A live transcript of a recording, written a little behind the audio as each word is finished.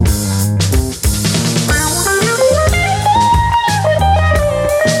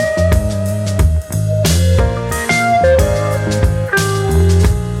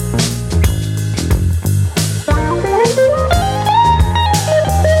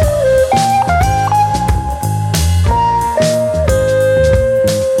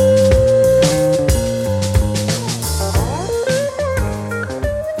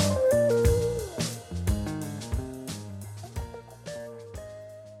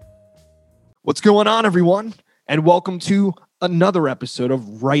What's going on, everyone? And welcome to another episode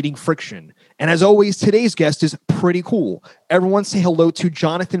of Writing Friction. And as always, today's guest is pretty cool. Everyone say hello to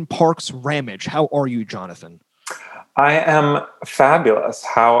Jonathan Parks-Ramage. How are you, Jonathan? I am fabulous.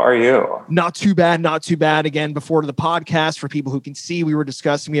 How are you? Not too bad, not too bad. Again, before the podcast, for people who can see, we were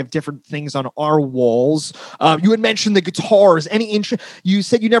discussing, we have different things on our walls. You had mentioned the guitars. You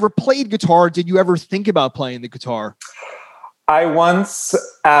said you never played guitar. Did you ever think about playing the guitar? I once,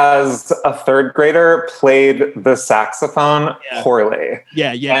 as a third grader, played the saxophone poorly.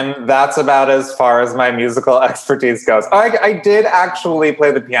 Yeah. And that's about as far as my musical expertise goes. I did actually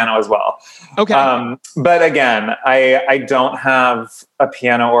play the piano as well. Okay. But again, I don't have a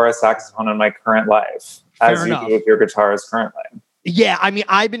piano or a saxophone in my current life, as you do with your guitars currently. Yeah, I mean,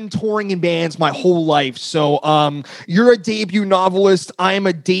 I've been touring in bands my whole life. So you're a debut novelist. I am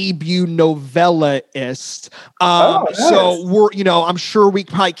a debut novellist. Nice. So I'm sure we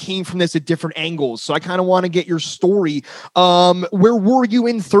probably came from this at different angles. So I kind of want to get your story. Where were you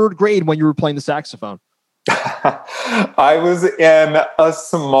in third grade when you were playing the saxophone? I was in a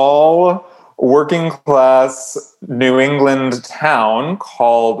small working class New England town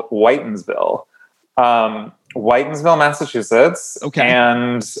called Whitensville. Whitensville, Massachusetts. Okay.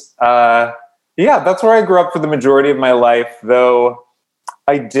 And that's where I grew up for the majority of my life, though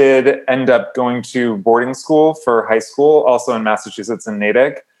I did end up going to boarding school for high school, also in Massachusetts in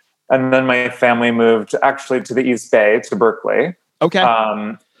Natick. And then my family moved actually to the East Bay, to Berkeley.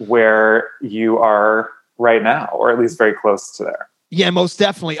 Okay. Where you are right now, or at least very close to there. Yeah, most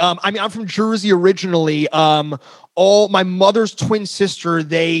definitely. I'm from Jersey originally. All my mother's twin sister,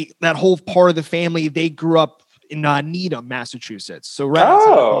 that whole part of the family, they grew up in Needham, Massachusetts. So right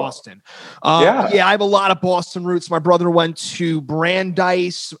outside of Boston. I have a lot of Boston roots. My brother went to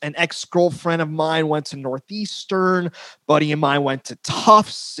Brandeis. An ex-girlfriend of mine went to Northeastern. Buddy of mine went to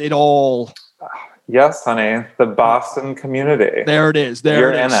Tufts. Yes, honey, the Boston community. There it is.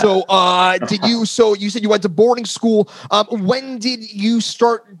 You're in it. So, you said you went to boarding school. When did you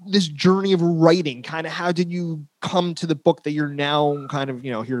start this journey of writing? Kind of, how did you come to the book that you're now kind of,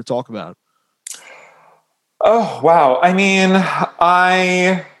 here to talk about? Oh, wow. I mean,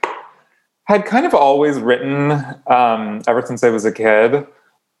 I had kind of always written ever since I was a kid.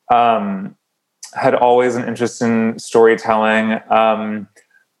 Had always an interest in storytelling.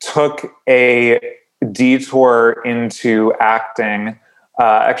 Took a detour into acting.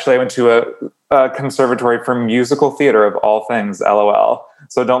 Actually, I went to a conservatory for musical theater, of all things, LOL.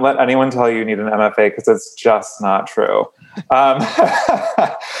 So don't let anyone tell you need an MFA, because it's just not true.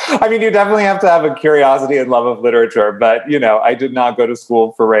 I mean, you definitely have to have a curiosity and love of literature, but, I did not go to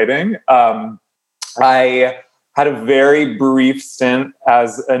school for writing. I had a very brief stint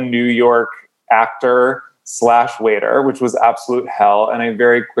as a New York actor / waiter, which was absolute hell. And I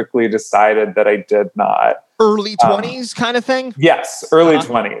very quickly decided that I did not. Early 20s kind of thing? Yes, early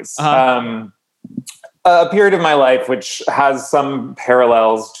 20s. A period of my life which has some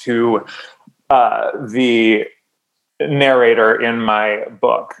parallels to the narrator in my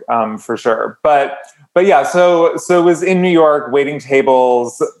book, for sure. But yeah, so was in New York, waiting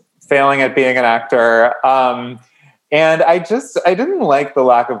tables, failing at being an actor. And I didn't like the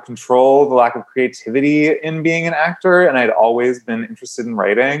lack of control, the lack of creativity in being an actor. And I'd always been interested in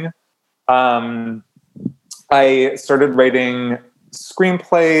writing. I started writing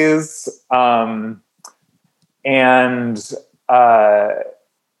screenplays, and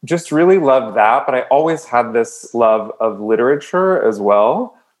just really loved that. But I always had this love of literature as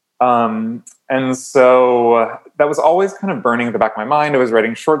well. And so that was always kind of burning at the back of my mind. I was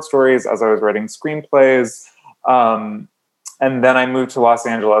writing short stories as I was writing screenplays. And then I moved to Los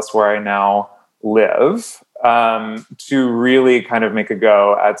Angeles, where I now live, to really kind of make a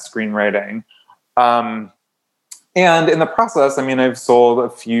go at screenwriting. And in the process, I mean, I've sold a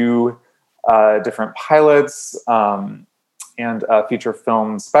few different pilots and a feature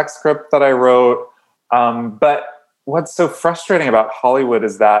film spec script that I wrote. But what's so frustrating about Hollywood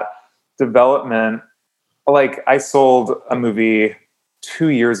is that development, like I sold a movie 2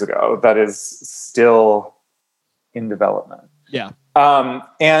 years ago that is still in development. Yeah.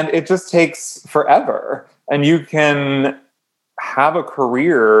 And it just takes forever. And you can have a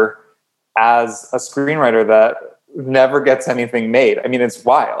career as a screenwriter that never gets anything made. I mean, it's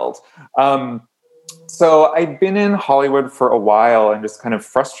wild. So I'd been in Hollywood for a while and just kind of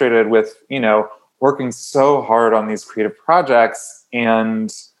frustrated with, working so hard on these creative projects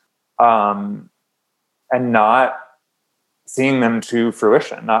and not seeing them to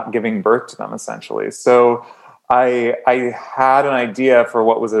fruition, not giving birth to them, essentially. So I had an idea for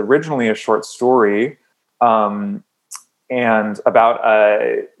what was originally a short story, and about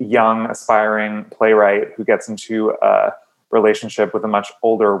a young aspiring playwright who gets into a relationship with a much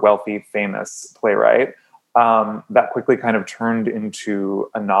older, wealthy, famous playwright that quickly kind of turned into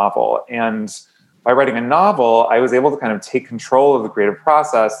a novel. And by writing a novel, I was able to kind of take control of the creative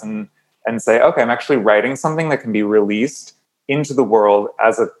process and say, okay, I'm actually writing something that can be released into the world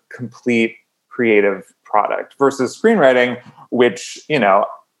as a complete creative product versus screenwriting, which, you know,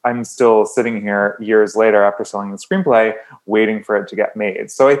 I'm still sitting here years later after selling the screenplay, waiting for it to get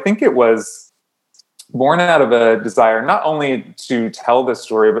made. So I think it was born out of a desire not only to tell this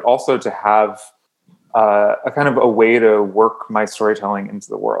story, but also to have a kind of a way to work my storytelling into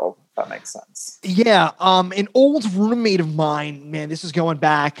the world, if that makes sense. Yeah. An old roommate of mine, man, this is going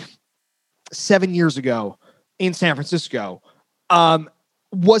back 7 years ago in San Francisco,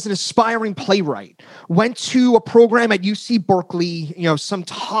 was an aspiring playwright, went to a program at UC Berkeley, you know, some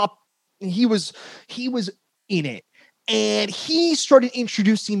top, he was in it. And he started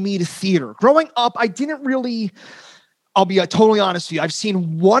introducing me to theater. Growing up, I didn't really, I'll be totally honest with you, I've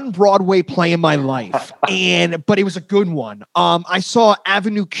seen one Broadway play in my life, but it was a good one. I saw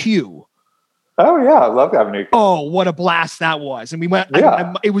Avenue Q. Oh yeah, I love Avenue Q. Oh, what a blast that was. And we went,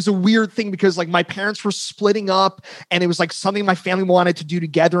 it was a weird thing because like my parents were splitting up and it was like something my family wanted to do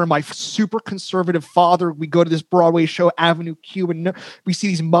together. And my super conservative father, we go to this Broadway show, Avenue Q, and we see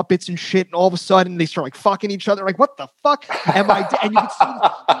these Muppets and shit. And all of a sudden they start like fucking each other. Like, what the fuck? And and you could see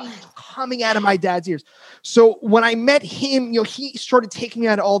the things coming out of my dad's ears. So when I met him, you know, he started taking me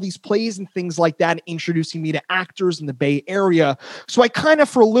out of all these plays and things like that, and introducing me to actors in the Bay Area. So I kind of,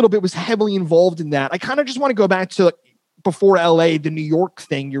 for a little bit, was heavily involved in that. I kind of just want to go back to before LA, the New York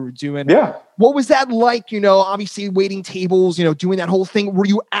thing you were doing. Yeah. What was that like? You know, obviously waiting tables, you know, doing that whole thing. Were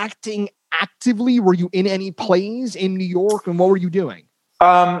you acting actively? Were you in any plays in New York? And what were you doing?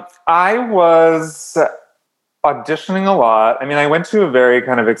 I was auditioning a lot. I mean, I went to a very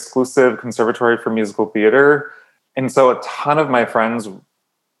kind of exclusive conservatory for musical theater. And so a ton of my friends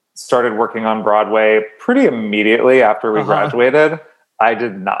started working on Broadway pretty immediately after we graduated. I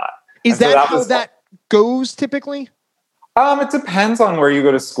did not. Is that how that goes typically? It depends on where you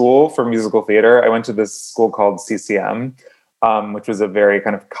go to school for musical theater. I went to this school called CCM, which was a very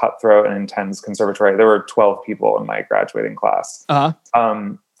kind of cutthroat and intense conservatory. There were 12 people in my graduating class. But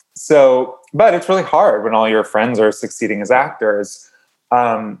it's really hard when all your friends are succeeding as actors,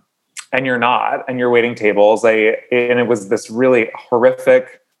 and you're not, and you're waiting tables. And it was this really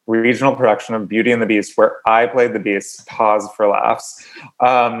horrific regional production of Beauty and the Beast where I played the Beast, pause for laughs.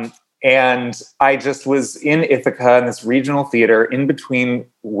 And I just was in Ithaca in this regional theater in between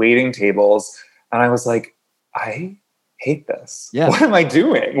waiting tables. And I was like, I hate this. Yeah. What am I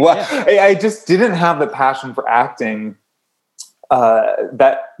doing? I just didn't have the passion for acting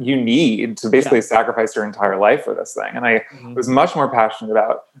that you need to basically sacrifice your entire life for this thing. And I was much more passionate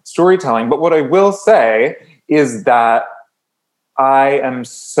about storytelling. But what I will say is that I am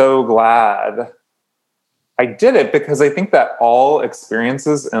so glad I did it, because I think that all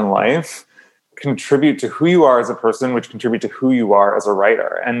experiences in life contribute to who you are as a person, which contribute to who you are as a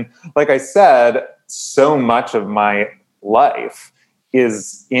writer. And like I said, so much of my life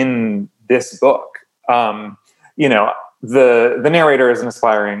is in this book. You know, the narrator is an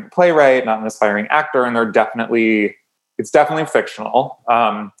aspiring playwright, not an aspiring actor, and it's definitely fictional.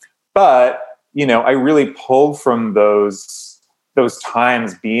 But, you know, I really pulled from those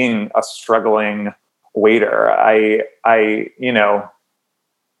times being a struggling waiter. You know,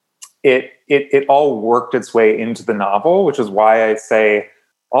 it all worked its way into the novel, which is why I say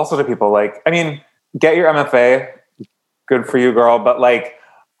also to people, like, I mean, get your MFA, good for you, girl. But like,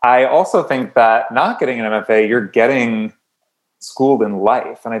 I also think that not getting an MFA, you're getting schooled in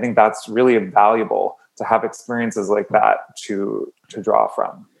life. And I think that's really valuable to have experiences like that to draw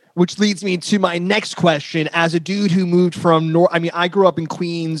from. Which leads me to my next question. As a dude who moved from I grew up in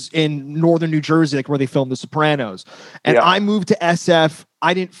Queens in northern New Jersey, like where they filmed The Sopranos. And I moved to SF.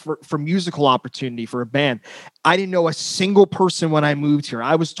 I didn't for musical opportunity for a band. I didn't know a single person when I moved here.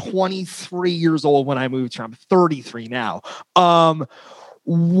 I was 23 years old when I moved here. I'm 33 now.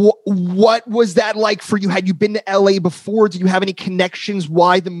 What was that like for you? Had you been to LA before? Did you have any connections?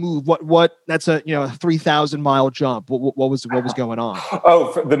 Why the move? What that's a 3,000 mile jump. What was going on?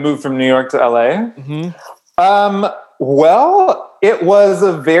 Oh, the move from New York to LA? Mm-hmm. Well, it was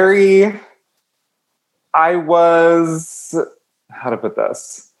how to put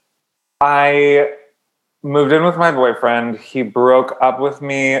this? I moved in with my boyfriend. He broke up with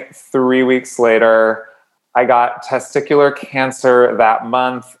me 3 weeks later. I got testicular cancer that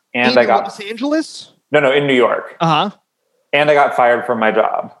month, and I got Los Angeles. No, in New York. And I got fired from my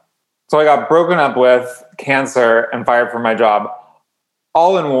job. So I got broken up with, cancer, and fired from my job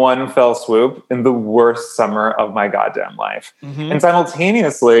all in one fell swoop in the worst summer of my goddamn life. Mm-hmm. And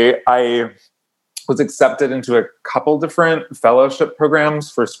simultaneously, I was accepted into a couple different fellowship programs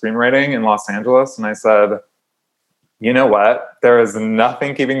for screenwriting in Los Angeles. And I said, you know what? There is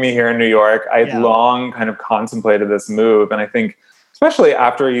nothing keeping me here in New York. I'd long kind of contemplated this move. And I think, especially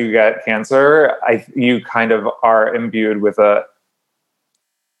after you get cancer, you kind of are imbued with a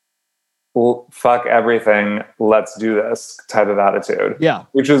fuck everything, let's do this type of attitude. Yeah.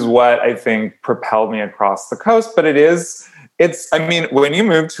 Which is what I think propelled me across the coast. But it's, I mean, when you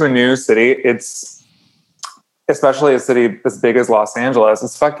move to a new city, it's, especially a city as big as Los Angeles,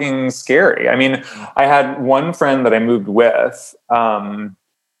 it's fucking scary. I mean, I had one friend that I moved with, and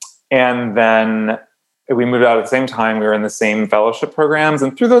then we moved out at the same time. We were in the same fellowship programs.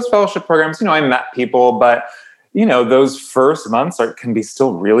 And through those fellowship programs, I met people, but those first months can be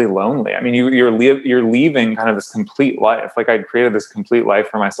still really lonely. I mean, you're leaving kind of this complete life. Like I'd created this complete life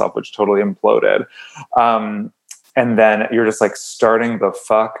for myself, which totally imploded. And then you're just like starting the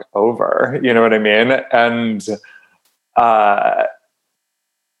fuck over, you know what I mean? And, so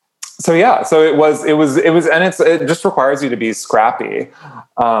it just requires you to be scrappy,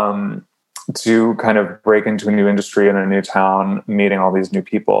 to kind of break into a new industry in a new town, meeting all these new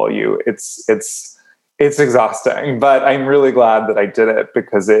people. It's exhausting, but I'm really glad that I did it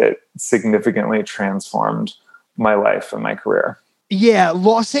because it significantly transformed my life and my career. Yeah,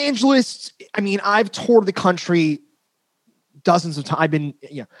 Los Angeles, I mean, I've toured the country dozens of times.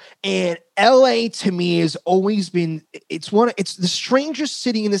 And LA to me has always been, it's the strangest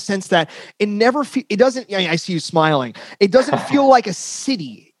city in the sense that it doesn't, I see you smiling. It doesn't feel like a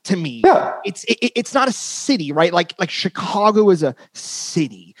city. To me, it's not a city, right? Like Chicago is a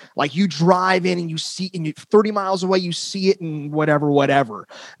city. Like you drive in and you see, and 30 miles away, you see it and whatever.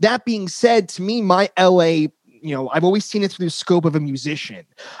 That being said, to me, my LA, I've always seen it through the scope of a musician.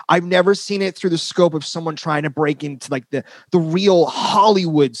 I've never seen it through the scope of someone trying to break into like the real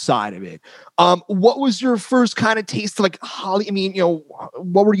Hollywood side of it. What was your first kind of taste of like Hollywood? I mean,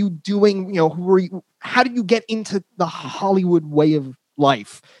 what were you doing? Who were you? How did you get into the Hollywood way of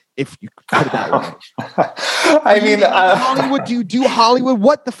life, if you put it that way? I mean, Hollywood, do you do Hollywood?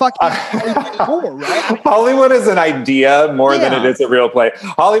 What the fuck is Hollywood anymore, right? Hollywood is an idea more than it is a real place.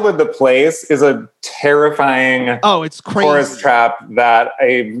 Hollywood, the place, is a terrifying it's crazy tourist trap that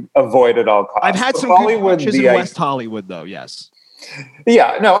I avoid at all costs. I've had some Hollywood good in West Hollywood, though, yes.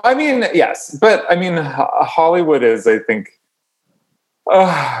 Yeah, no, I mean, yes. But, I mean, Hollywood is, I think...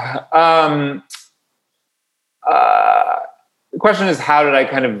 the question is, how did I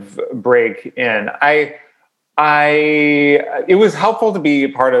kind of break in? It was helpful to be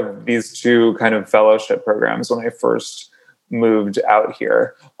part of these two kind of fellowship programs when I first moved out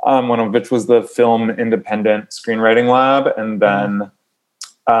here. One of which was the Film Independent Screenwriting Lab, and then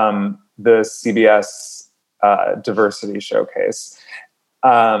the CBS Diversity Showcase.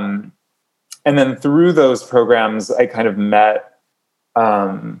 And then through those programs, I kind of met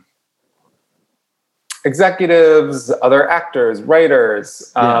executives, other actors,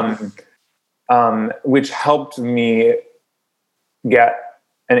 writers, which helped me get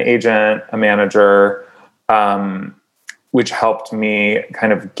an agent, a manager, which helped me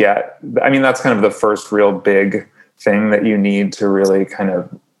kind of that's kind of the first real big thing that you need to really kind of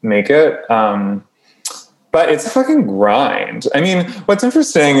make it. But it's a fucking grind. I mean, what's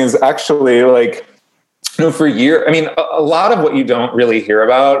interesting is actually like, for years, I mean, a lot of what you don't really hear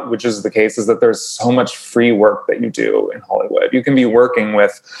about, which is the case, is that there's so much free work that you do in Hollywood. You can be working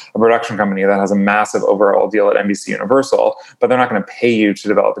with a production company that has a massive overall deal at NBC Universal, but they're not going to pay you to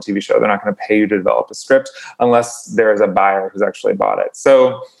develop a TV show. They're not going to pay you to develop a script unless there is a buyer who's actually bought it.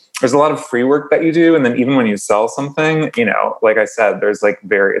 So there's a lot of free work that you do. And then even when you sell something, like I said, there's like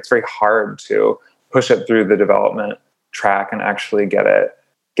it's very hard to push it through the development track and actually get it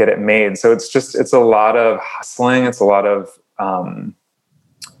made. So it's a lot of hustling. It's a lot of,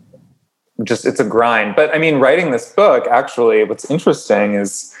 it's a grind. But I mean, writing this book, actually, what's interesting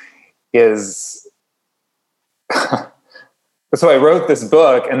is so I wrote this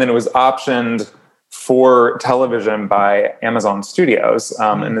book and then it was optioned for television by Amazon Studios.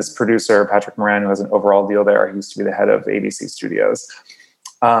 And this producer, Patrick Moran, who has an overall deal there, he used to be the head of ABC Studios.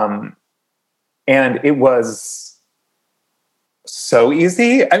 And it was so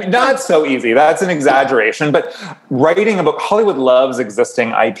easy. I mean, not so easy. That's an exaggeration. But writing a book, Hollywood loves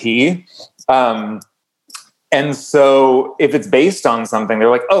existing IP. And so if it's based on something, they're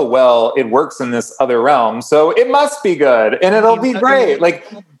like, oh, well, it works in this other realm, so it must be good and it'll be great. Like,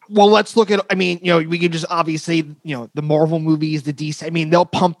 Well, let's look at, I mean, we could just obviously, the Marvel movies, the DC, I mean, they'll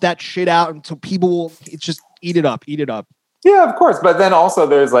pump that shit out until people will, it's just eat it up. Yeah, of course. But then also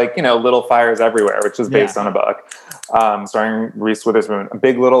there's like, Little Fires Everywhere, which is based on a book, starring Reese Witherspoon,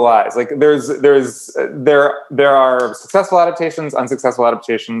 Big Little Lies. Like there are successful adaptations, unsuccessful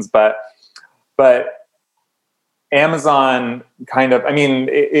adaptations, but Amazon kind of, I mean,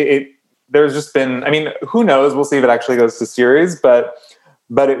 there's just been, I mean, who knows? We'll see if it actually goes to series, but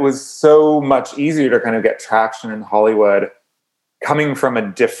it was so much easier to kind of get traction in Hollywood coming from a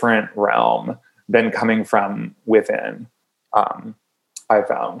different realm than coming from within. I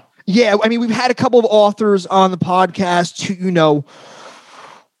found. Yeah, I mean, we've had a couple of authors on the podcast who,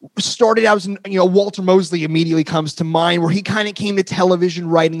 started out as, Walter Mosley immediately comes to mind, where he kind of came to television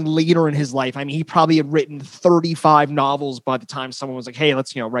writing later in his life. I mean, he probably had written 35 novels by the time someone was like, hey,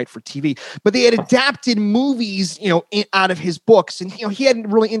 let's, write for TV. But they had adapted movies, out of his books. And, he had a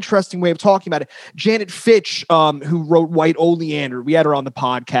really interesting way of talking about it. Janet Fitch, who wrote White Oleander, we had her on the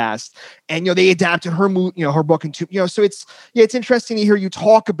podcast. And, they adapted her her book into, so it's interesting to hear you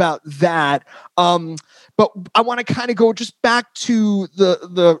talk about that. But I want to kind of go just back to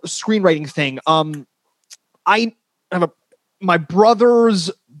the screenwriting thing. I have my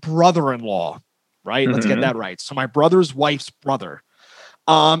brother's brother-in-law, right? Mm-hmm. Let's get that right. So my brother's wife's brother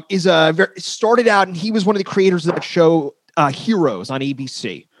started out, and he was one of the creators of that show Heroes on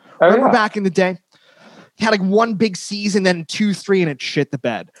ABC. Remember back in the day? He had like one big season, then 2, 3, and it shit the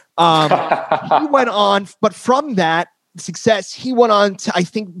bed. He went on, but from that success, he went on to, I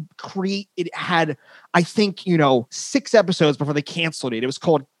think, create, it had, I think, 6 episodes before they canceled it. It was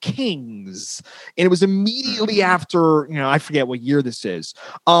called Kings. And it was immediately after, I forget what year this is.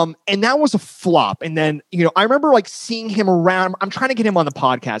 And that was a flop. And then, I remember like seeing him around. I'm trying to get him on the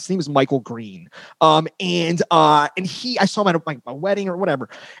podcast. His name was Michael Green. And I saw him at my wedding or whatever.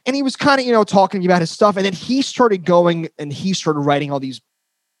 And he was kind of, talking about his stuff. And then he started going and he started writing all these.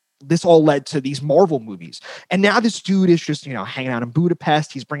 This all led to these Marvel movies. And now this dude is just, hanging out in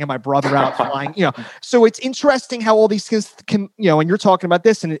Budapest. He's bringing my brother out flying, So it's interesting how all these things can, and you're talking about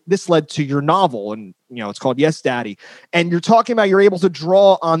this, and this led to your novel, and, it's called Yes, Daddy. And you're talking about you're able to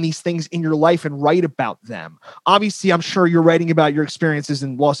draw on these things in your life and write about them. Obviously, I'm sure you're writing about your experiences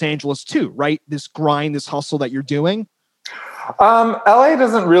in Los Angeles too, right? This grind, this hustle that you're doing. LA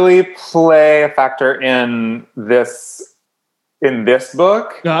doesn't really play a factor in this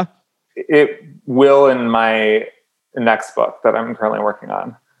book. It will in my next book that I'm currently working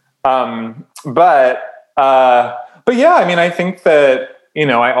on. But yeah, I mean, I think that,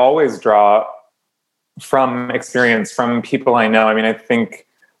 I always draw from experience, from people I know. I mean, I think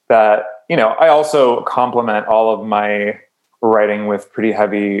that, I also complement all of my writing with pretty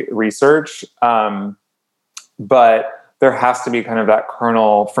heavy research. But there has to be kind of that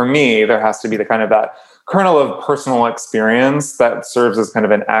kernel, for me, there has to be the kind of that kernel of personal experience that serves as kind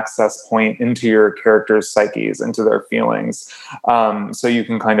of an access point into your character's psyches, into their feelings. So you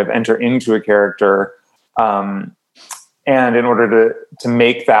can kind of enter into a character. And in order to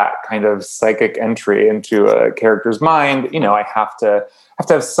make that kind of psychic entry into a character's mind, I have to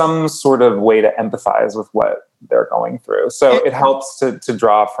have some sort of way to empathize with what they're going through. So it helps to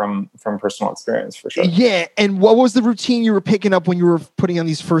draw from personal experience, for sure. Yeah. And what was the routine you were picking up when you were putting on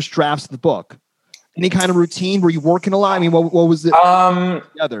these first drafts of the book? Any kind of routine? Were you working a lot? I mean, what was it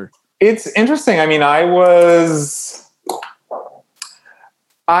together? It's interesting. I mean, I was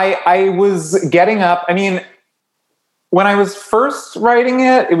getting up. I mean, when I was first writing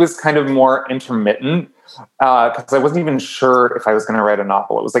it, it was kind of more intermittent because I wasn't even sure if I was going to write a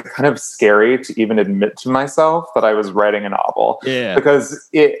novel. It was like kind of scary to even admit to myself that I was writing a novel. Yeah. Because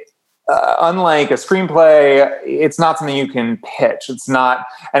unlike a screenplay, it's not something you can pitch. It's not,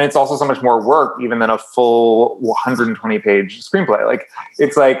 and it's also so much more work even than a full 120-page screenplay. Like,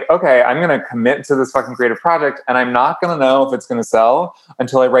 it's like, okay, I'm going to commit to this fucking creative project, and I'm not going to know if it's going to sell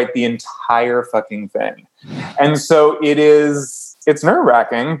until I write the entire fucking thing. And so it's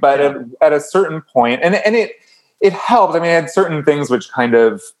nerve-wracking, but at a certain point, and it helped. I mean, I had certain things which kind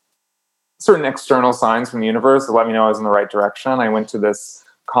of, certain external signs from the universe that let me know I was in the right direction. I went to this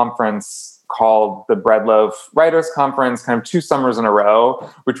conference called the Breadloaf Writers Conference, kind of 2 summers in a row,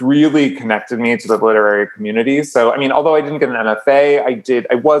 which really connected me to the literary community. So, I mean, although I didn't get an MFA,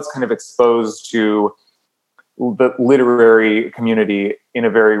 I was kind of exposed to the literary community in a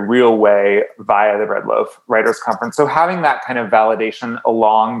very real way via the Breadloaf Writers Conference. So having that kind of validation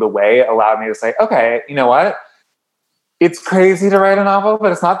along the way allowed me to say, okay, you know what? It's crazy to write a novel,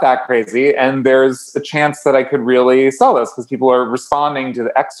 but it's not that crazy. And there's a chance that I could really sell this because people are responding to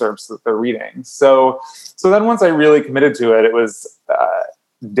the excerpts that they're reading. So then once I really committed to it, it was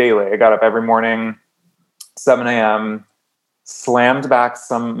daily. I got up every morning, 7 a.m., slammed back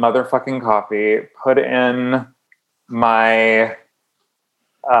some motherfucking coffee, put in my,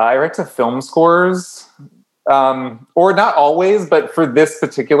 I write to film scores, or not always, but for this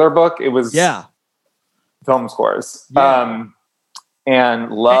particular book, it was film scores. Yeah.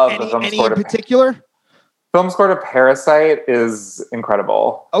 And love the film score. Any in particular? Film score to Parasite is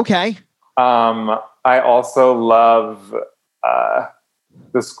incredible. Okay. I also love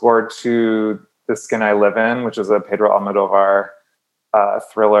the score to The Skin I Live In, which is a Pedro Almodovar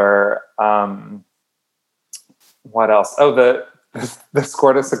thriller. What else? Oh, the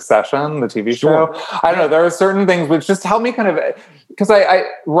score to Succession, the TV show. I don't know. There are certain things which just help me kind of, because I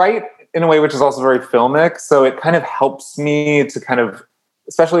write in a way which is also very filmic, so it kind of helps me to kind of,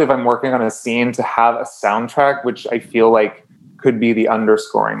 especially if I'm working on a scene, to have a soundtrack which I feel like could be the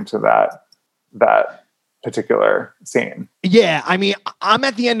underscoring to that particular scene. Yeah, I mean, I'm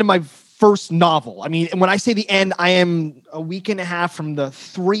at the end of my first novel. I mean, and when I say the end, I am a week and a half from the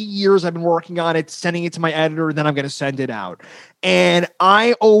 3 years I've been working on it, sending it to my editor, then I'm going to send it out. And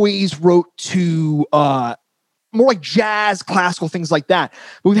I always wrote to more like jazz, classical, things like that.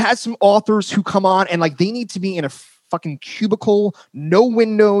 But we've had some authors who come on and like they need to be in a fucking cubicle, no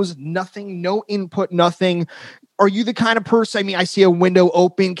windows, nothing, no input, nothing. Are you the kind of person, I mean, I see a window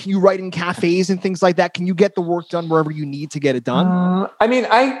open. Can you write in cafes and things like that? Can you get the work done wherever you need to get it done? I mean,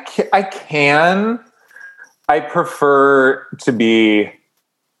 I can. I prefer to be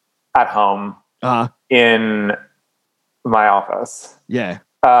at home in my office. Yeah.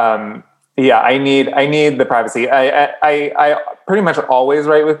 Yeah, I need the privacy. I pretty much always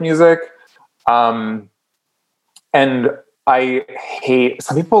write with music. And I hate,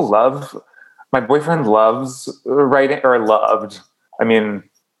 some people my boyfriend loves writing, or loved. I mean,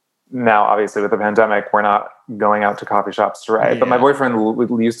 now obviously with the pandemic, we're not going out to coffee shops to write, but my boyfriend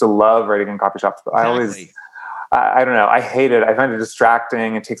used to love writing in coffee shops. But Exactly. I don't know. I hate it. I find it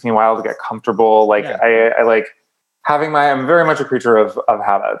distracting. It takes me a while to get comfortable. Like I like having I'm very much a creature of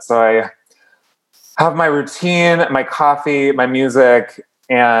habit. So I have my routine, my coffee, my music,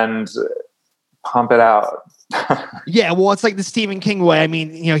 and pump it out. Yeah, well, it's like the Stephen King way. I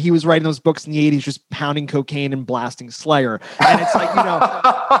mean, you know, he was writing those books in the 80s, just pounding cocaine and blasting Slayer. And it's like,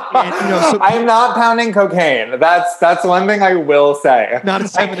 so I'm not pounding cocaine. That's one thing I will say. Not at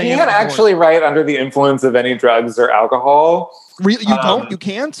 7 a.m. I can't actually write under the influence of any drugs or alcohol. Really? You don't? You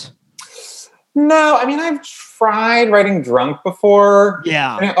can't? No, I mean, I've tried writing drunk before.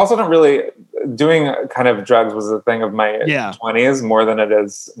 Yeah. I also don't really, doing kind of drugs was a thing of my 20s more than it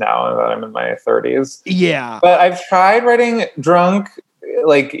is now that I'm in my 30s. Yeah. But I've tried writing drunk,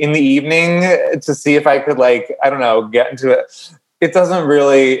 like in the evening, to see if I could, like, I don't know, get into it. It doesn't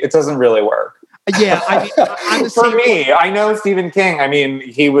really work. Yeah. I mean, for me, I know Stephen King. I mean,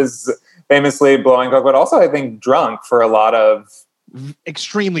 he was famously blowing coke, but also I think drunk for a lot of,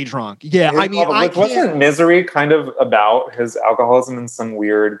 extremely drunk. Yeah, I mean, wasn't Misery kind of about his alcoholism in some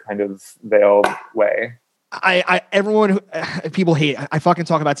weird kind of veiled way? Everyone who people hate. I fucking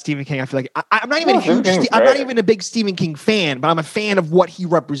talk about Stephen King. I feel like I'm not even I'm not even a big Stephen King fan, but I'm a fan of what he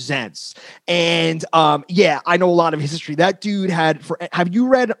represents. And I know a lot of his history. That dude have you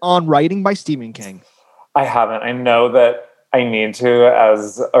read On Writing by Stephen King? I haven't. I know that I need to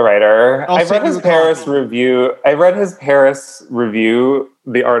as a writer. I've read his Paris review. I read his Paris review,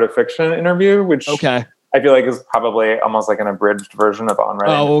 The Art of Fiction interview, which I feel like is probably almost like an abridged version of On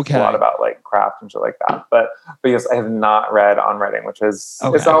Writing. Oh, okay. It's a lot about like craft and shit like that. But yes, I have not read On Writing, which is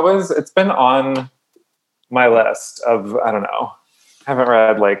it's been on my list of, I don't know. I haven't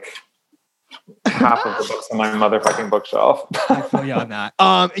read like half of the books on my motherfucking bookshelf. I feel you on that.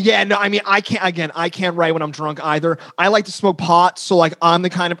 I mean, I can't write when I'm drunk either. I like to smoke pot. So like, I'm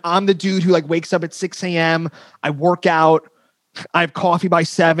the dude who like wakes up at 6 a.m. I work out. I have coffee by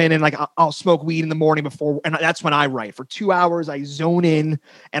 7 and like, I'll smoke weed in the morning before. And that's when I write for 2 hours. I zone in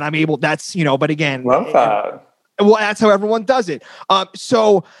and I'm able, but again, love that. Well, that's how everyone does it.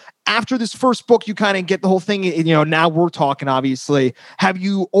 So after this first book, you kind of get the whole thing. Now we're talking, obviously. Have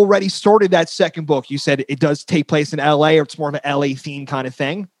you already started that second book? You said it does take place in LA, or it's more of an LA theme kind of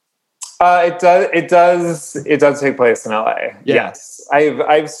thing. It does take place in LA. Yeah. Yes.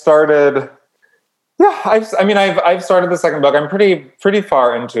 I've started. Yeah. I've started the second book. I'm pretty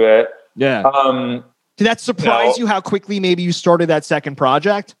far into it. Yeah. Did that surprise you how quickly maybe you started that second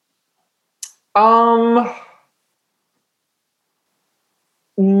project?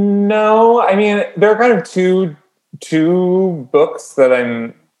 No, I mean, there are kind of two books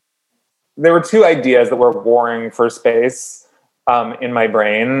there were two ideas that were warring for space in my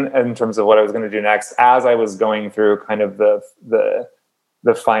brain in terms of what I was going to do next as I was going through kind of the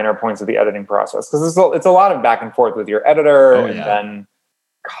the finer points of the editing process, because it's a lot of back and forth with your editor, then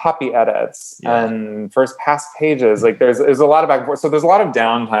copy edits and first pass pages. Like there's a lot of back and forth. So there's a lot of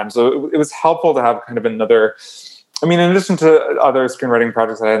downtime. So it was helpful to have kind of another, I mean, in addition to other screenwriting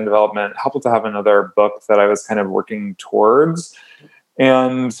projects that I had in development, helpful to have another book that I was kind of working towards.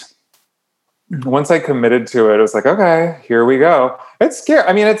 And once I committed to it, it was like, okay, here we go. It's scary.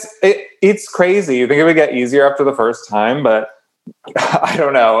 I mean, it's crazy. You think it would get easier after the first time, but I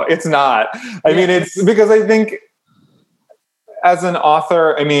don't know. It's not. I mean, it's because I think as an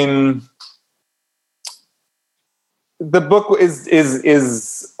author, I mean, the book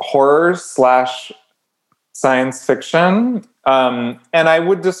is horror / science fiction. And I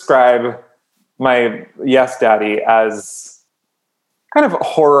would describe my Yes Daddy as kind of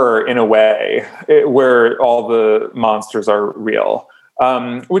horror in a way, where all the monsters are real.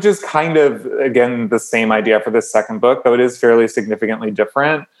 Which is kind of, again, the same idea for this second book, though it is fairly significantly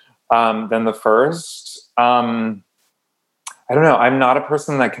different than the first. I don't know. I'm not a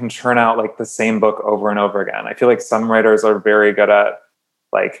person that can churn out like the same book over and over again. I feel like some writers are very good at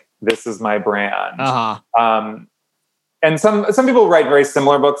like, this is my brand. And some people write very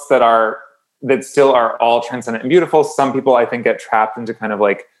similar books that still are all transcendent and beautiful. Some people, I think, get trapped into kind of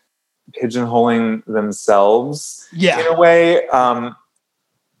like pigeonholing themselves in a way.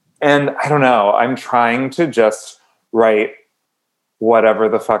 And I don't know, I'm trying to just write whatever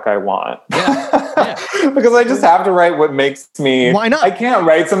the fuck I want. Because I just have to write what makes me. Why not? I can't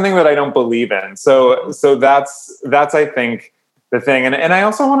write something that I don't believe in. So that's I think the thing. And I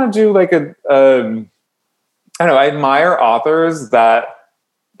also want to do like I don't know, I admire authors that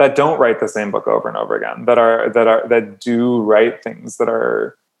don't write the same book over and over again, that do write things that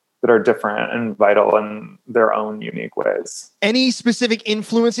are different and vital in their own unique ways. Any specific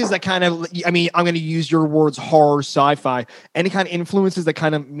influences that kind of, I mean, I'm going to use your words, horror, sci-fi, any kind of influences that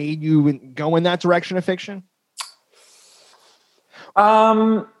kind of made you go in that direction of fiction?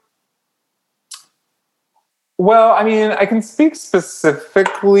 Well, I mean, I can speak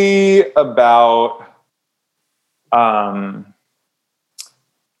specifically about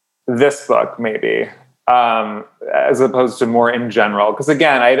this book, maybe. As opposed to more in general. Because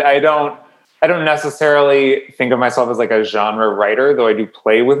again, I don't necessarily think of myself as like a genre writer, though I do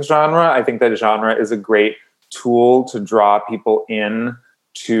play with genre. I think that genre is a great tool to draw people in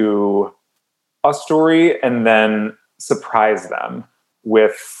to a story and then surprise them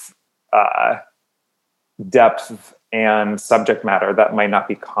with depth and subject matter that might not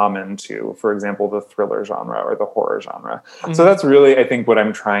be common to, for example, the thriller genre or the horror genre. Mm-hmm. So that's really, I think, what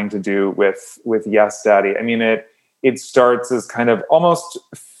I'm trying to do with Yes Daddy. I mean, it starts as kind of almost,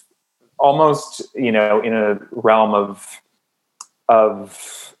 you know, in a realm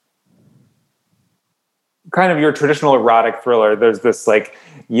of kind of your traditional erotic thriller. There's this like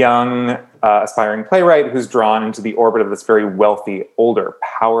young aspiring playwright who's drawn into the orbit of this very wealthy, older,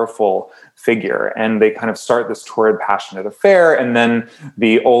 powerful figure. And they kind of start this torrid, passionate affair. And then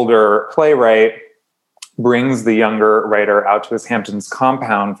the older playwright brings the younger writer out to his Hamptons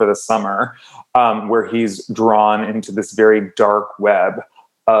compound for the summer, where he's drawn into this very dark web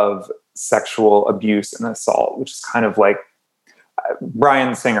of sexual abuse and assault, which is kind of like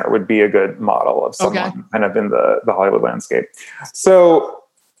Bryan Singer would be a good model of someone kind of in the Hollywood landscape. So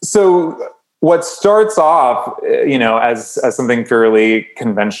what starts off, you know, as something fairly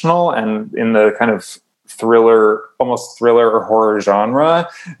conventional and in the kind of almost thriller or horror genre,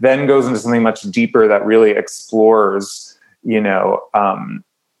 then goes into something much deeper that really explores, you know,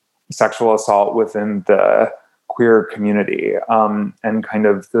 sexual assault within the queer community, and kind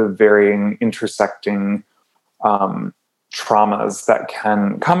of the varying intersecting traumas that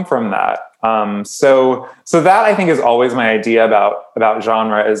can come from that. So that I think is always my idea about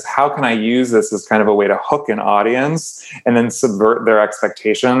genre, is how can I use this as kind of a way to hook an audience and then subvert their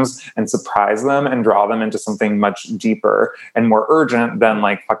expectations and surprise them and draw them into something much deeper and more urgent than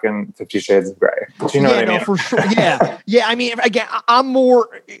like fucking 50 Shades of Grey. Do you know what I mean? For sure. Yeah. Yeah. I mean, again, I'm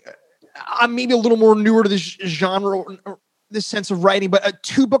maybe a little more newer to this genre, this sense of writing, but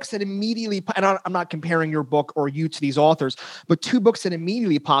two books that immediately, and I'm not comparing your book or you to these authors, but two books that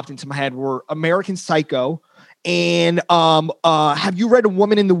immediately popped into my head were American Psycho and have you read A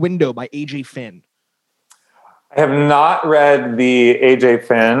Woman in the Window by A.J. Finn? I have not read the A.J.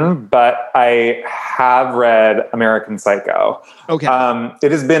 Finn, but I have read American Psycho. Okay.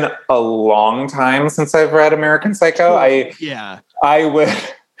 It has been a long time since I've read American Psycho. I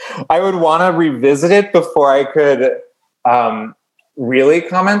would want to revisit it before I could really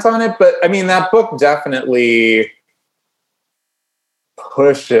comment on it. But I mean, that book definitely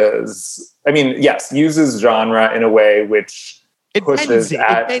pushes, uses genre in a way which pushes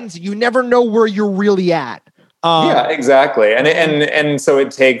at. It bends it. You never know where you're really at. Yeah, exactly. And so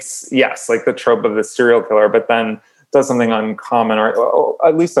it takes, yes, like the trope of the serial killer, but then does something uncommon, or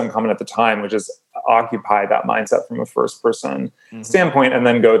at least uncommon at the time, which is occupy that mindset from a first person standpoint and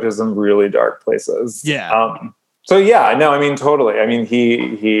then go to some really dark places. Yeah. So yeah, no, I mean, totally. I mean, he,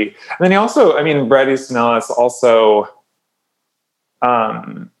 and then he also, I mean, Bret Easton Ellis also,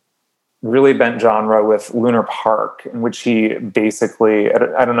 really bent genre with Lunar Park, in which he basically,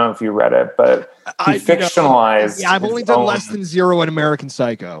 I don't know if you read it, but he fictionalized. I've only done less than zero in American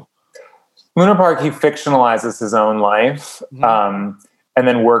Psycho. Lunar Park, he fictionalizes his own life, and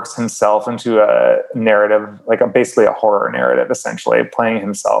then works himself into a narrative, like basically a horror narrative, essentially, playing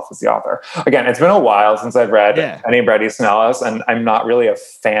himself as the author. Again, it's been a while since I've read any Bret Easton Ellis, and I'm not really a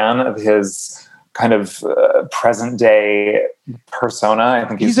fan of his kind of present day persona. I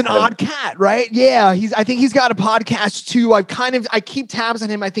think he's an odd cat, right? Yeah, I think he's got a podcast too. I keep tabs on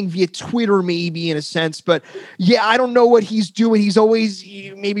him, I think via Twitter maybe in a sense, but yeah, I don't know what he's doing. He's always,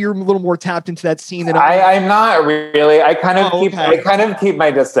 maybe you're a little more tapped into that scene than I'm not really. I kind of keep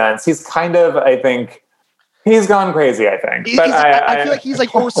my distance. He's kind of, I think, he's gone crazy, I think. But I feel like he's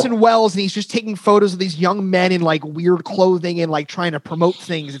like Orson Welles, and he's just taking photos of these young men in like weird clothing and like trying to promote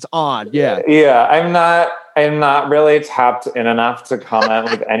things. It's odd. Yeah. Yeah. I'm not really tapped in enough to comment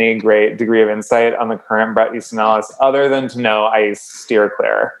with any great degree of insight on the current Bret Easton Ellis, other than to know I steer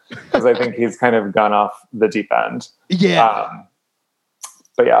clear, because I think he's kind of gone off the deep end. Yeah.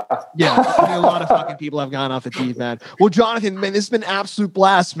 But yeah. A lot of fucking people have gone off the deep end. Well, Jonathan, man, this has been an absolute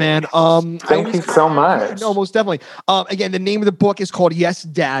blast, man. Thank you so much. No, most definitely. Again, the name of the book is called Yes,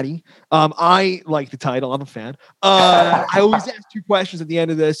 Daddy. I like the title. I'm a fan. I always ask two questions at the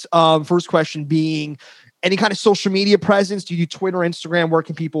end of this. First question being, any kind of social media presence? Do you do Twitter, Instagram? Where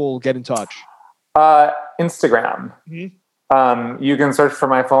can people get in touch? Instagram. You can search for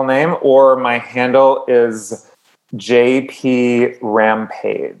my full name, or my handle is JP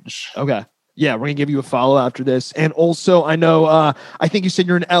Rampage. Okay. Yeah, we're going to give you a follow after this. And also, I know, I think you said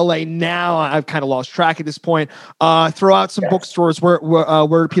you're in LA now. I've kind of lost track at this point. Throw out some bookstores. Where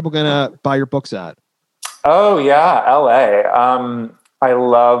are people going to buy your books at? Oh, yeah, LA. I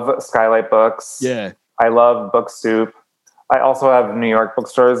love Skylight Books. Yeah. I love Book Soup. I also have New York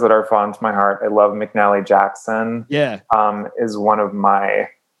bookstores that are fond to my heart. I love McNally Jackson. Yeah. Is one of my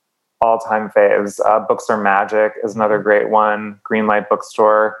all-time faves. Books Are Magic is another great one. Greenlight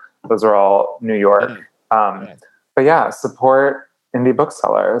Bookstore. Those are all New York. But yeah, support indie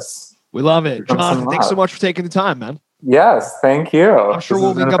booksellers. We love it. Jonathan, thanks so much for taking the time, man. Yes, thank you. I'm sure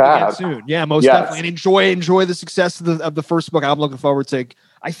we'll link up again soon. Yeah, most definitely. And enjoy the success of the first book. I'm looking forward to.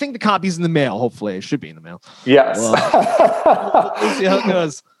 I think the copy's in the mail. Hopefully, it should be in the mail. Yes. We'll see how it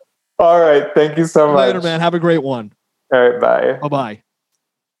goes. All right. Thank you so much. Later, man. Have a great one. All right. Bye. Bye-bye.